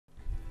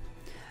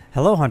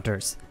Hello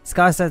hunters,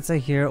 Sky Sensei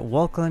here,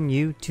 welcoming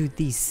you to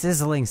the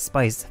Sizzling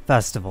Spice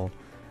Festival.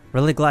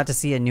 Really glad to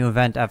see a new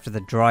event after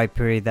the dry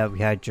period that we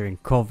had during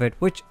COVID,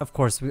 which of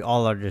course we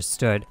all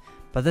understood,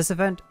 but this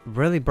event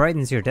really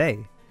brightens your day.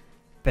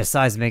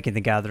 Besides making the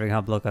Gathering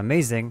Hub look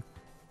amazing,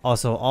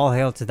 also all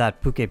hail to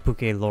that Puke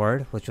Puke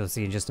Lord, which we'll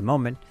see in just a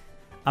moment.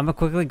 I'm gonna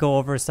quickly go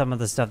over some of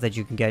the stuff that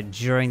you can get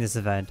during this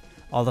event,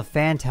 all the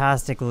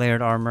fantastic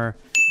layered armor,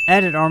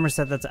 and an armor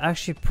set that's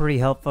actually pretty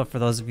helpful for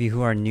those of you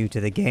who are new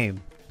to the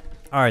game.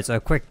 Alright, so a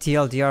quick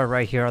TLDR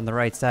right here on the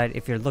right side.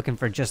 If you're looking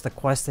for just the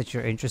quests that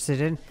you're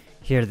interested in,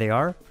 here they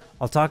are.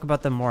 I'll talk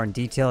about them more in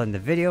detail in the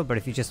video, but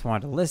if you just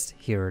want a list,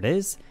 here it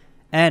is.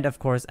 And of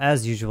course,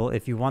 as usual,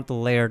 if you want the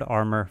layered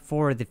armor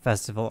for the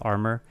festival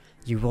armor,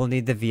 you will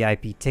need the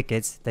VIP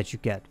tickets that you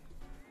get.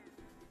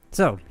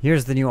 So,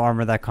 here's the new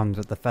armor that comes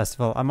with the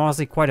festival. I'm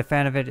honestly quite a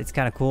fan of it, it's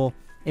kind of cool.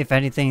 If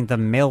anything, the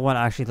male one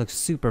actually looks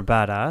super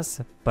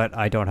badass, but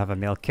I don't have a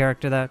male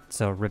character that,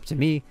 so rip to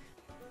me.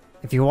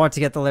 If you want to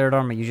get the layered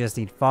armor, you just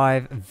need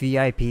 5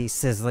 VIP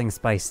Sizzling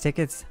Spice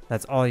tickets.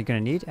 That's all you're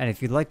going to need. And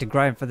if you'd like to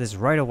grind for this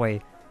right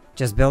away,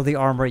 just build the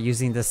armor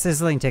using the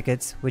Sizzling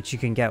tickets, which you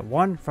can get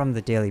 1 from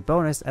the daily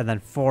bonus and then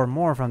 4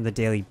 more from the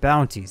daily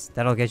bounties.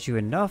 That'll get you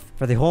enough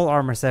for the whole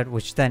armor set,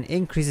 which then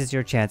increases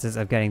your chances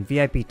of getting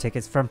VIP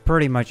tickets from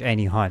pretty much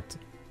any hunt.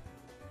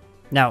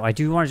 Now, I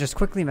do want to just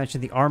quickly mention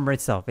the armor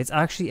itself. It's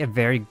actually a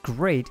very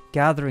great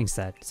gathering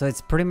set. So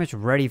it's pretty much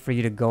ready for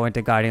you to go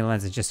into Guiding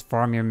Lands and just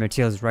farm your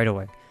materials right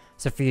away.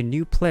 So for your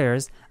new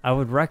players, I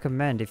would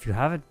recommend, if you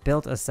haven't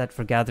built a set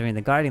for gathering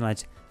the Guiding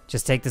Lands,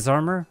 just take this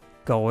armor,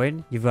 go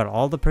in, you've got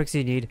all the perks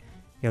you need,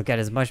 you'll get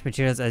as much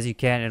materials as you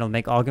can, it'll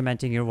make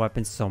augmenting your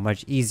weapons so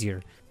much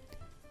easier.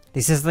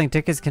 The Sizzling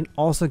tickets can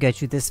also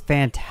get you this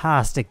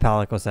fantastic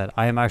Palico set.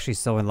 I am actually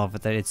so in love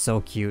with it, it's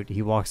so cute.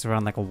 He walks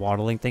around like a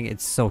waddling thing,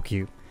 it's so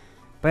cute.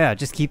 But yeah,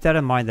 just keep that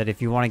in mind that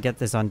if you want to get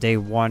this on day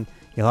 1,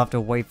 you'll have to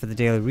wait for the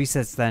daily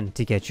resets then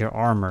to get your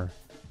armor.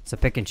 So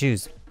pick and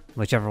choose,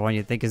 whichever one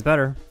you think is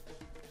better.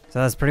 So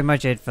that's pretty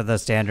much it for the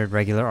standard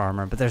regular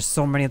armor, but there's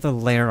so many of the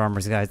layered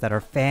armors, guys, that are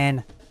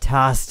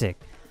fantastic.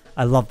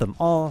 I love them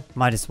all,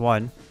 minus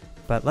one.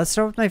 But let's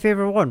start with my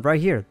favorite one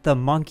right here, the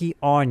monkey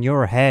on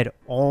your head.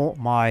 Oh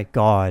my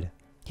god.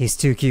 He's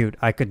too cute.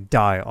 I could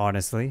die,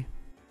 honestly.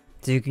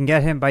 So you can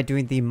get him by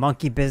doing the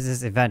Monkey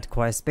Business event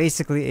quest,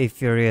 basically a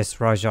Furious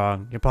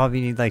Rajang. You'll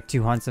probably need like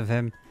 2 hunts of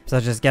him, so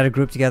just get a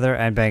group together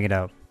and bang it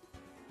out.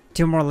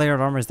 2 more layered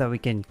armors that we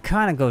can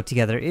kind of go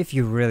together if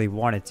you really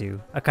wanted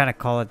to. I kind of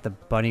call it the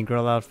bunny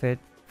girl outfit,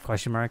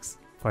 question marks.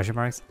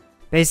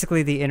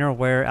 Basically the inner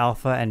wear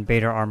alpha and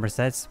beta armor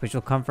sets, which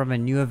will come from a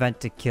new event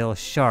to kill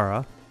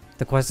Shara.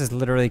 The quest is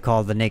literally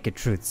called the Naked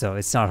Truth, so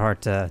it's not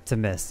hard to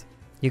miss.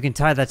 You can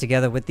tie that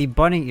together with the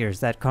bunny ears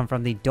that come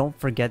from the Don't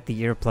Forget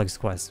the Earplugs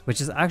quest,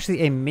 which is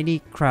actually a mini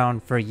crown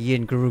for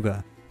Yin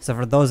Garuga. So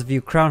for those of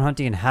you crown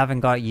hunting and haven't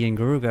got Yin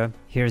Garuga,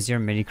 here's your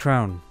mini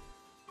crown.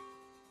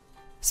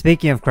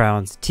 Speaking of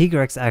crowns,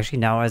 Tigrex actually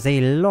now has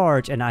a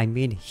large, and I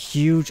mean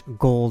huge,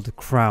 gold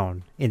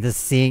crown in the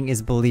Seeing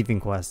is Believing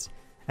quest.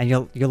 And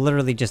you'll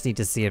literally just need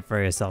to see it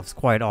for yourselves,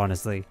 quite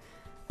honestly.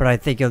 But I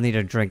think you'll need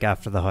a drink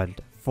after the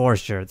hunt, for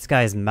sure. This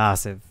guy is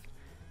massive.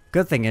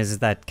 Good thing is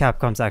that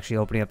Capcom's actually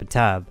opening up a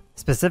tab,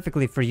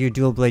 specifically for you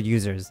dual blade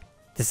users.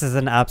 This is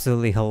an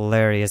absolutely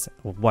hilarious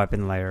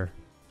weapon layer.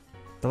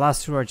 The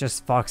last 2 are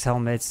just fox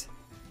helmets.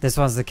 This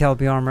one's the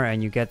Kelpie armor,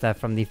 and you get that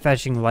from the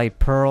Fetching Light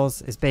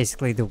Pearls. It's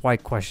basically the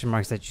white question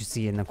marks that you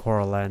see in the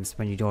Coral Lands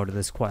when you go to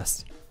this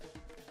quest.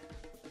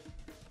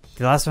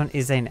 The last one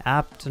is an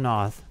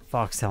Aptonoth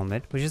fox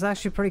helmet, which is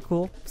actually pretty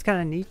cool. It's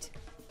kind of neat.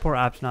 Poor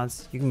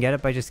Aptonoths. You can get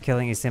it by just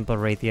killing a simple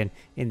Raytheon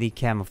in the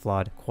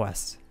Camouflage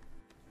quest.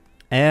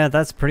 And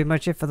that's pretty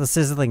much it for the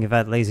Sizzling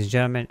event, ladies and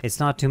gentlemen. It's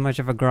not too much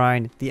of a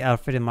grind. The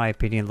outfit, in my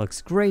opinion,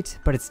 looks great,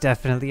 but it's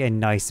definitely a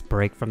nice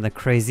break from the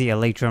crazy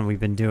Electron we've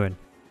been doing.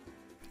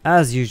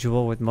 As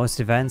usual with most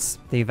events,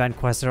 the event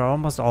quests are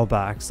almost all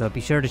back, so be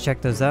sure to check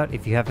those out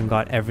if you haven't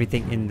got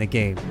everything in the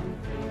game.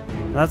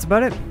 That's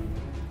about it.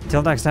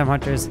 Till next time,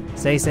 hunters,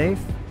 stay safe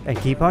and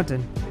keep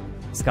hunting.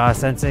 Sky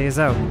Sensei is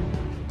out.